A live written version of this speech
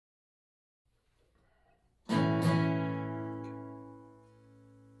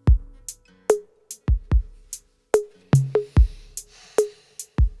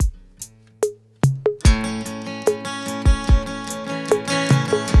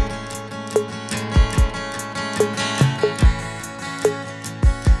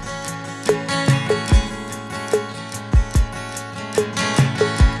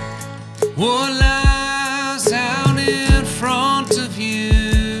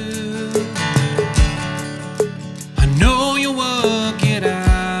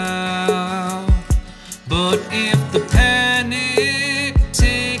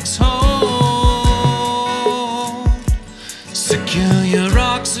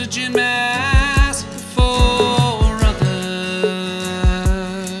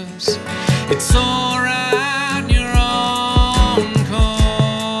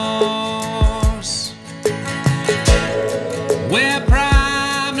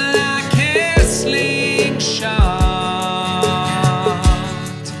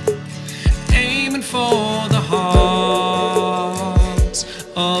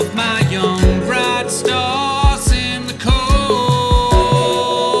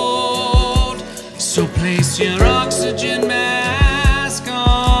Place your oxygen mask on.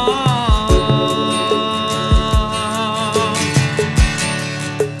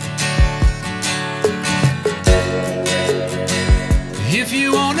 If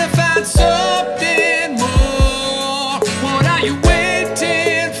you want to find something more, what are you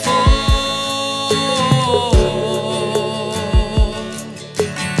waiting for?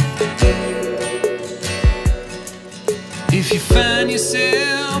 If you find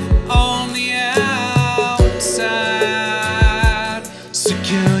yourself on the outside,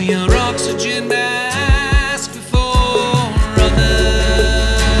 secure your oxygen mask before others.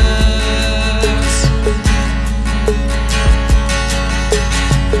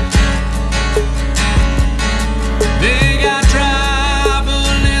 They got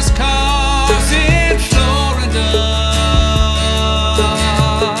driverless cars in Florida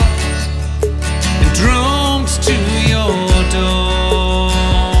and drones to your door.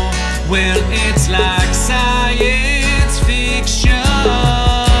 Well, it's like science fiction,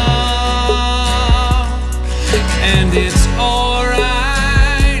 and it's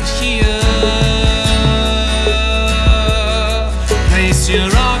alright here. Place your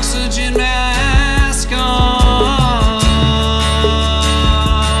oxygen mask on.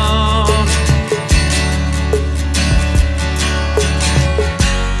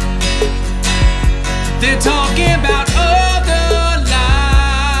 They're talking about other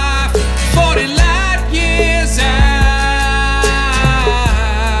life 40 light years out.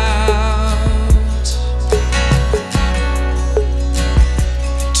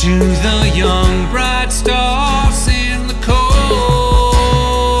 To the young bright stars in the cold,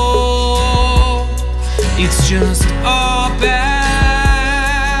 it's just a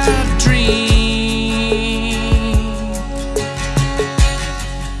bad dream.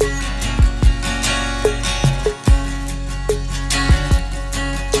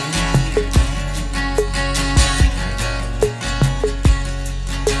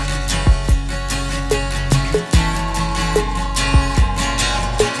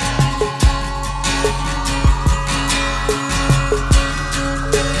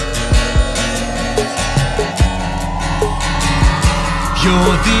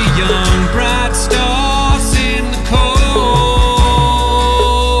 You're the young bright star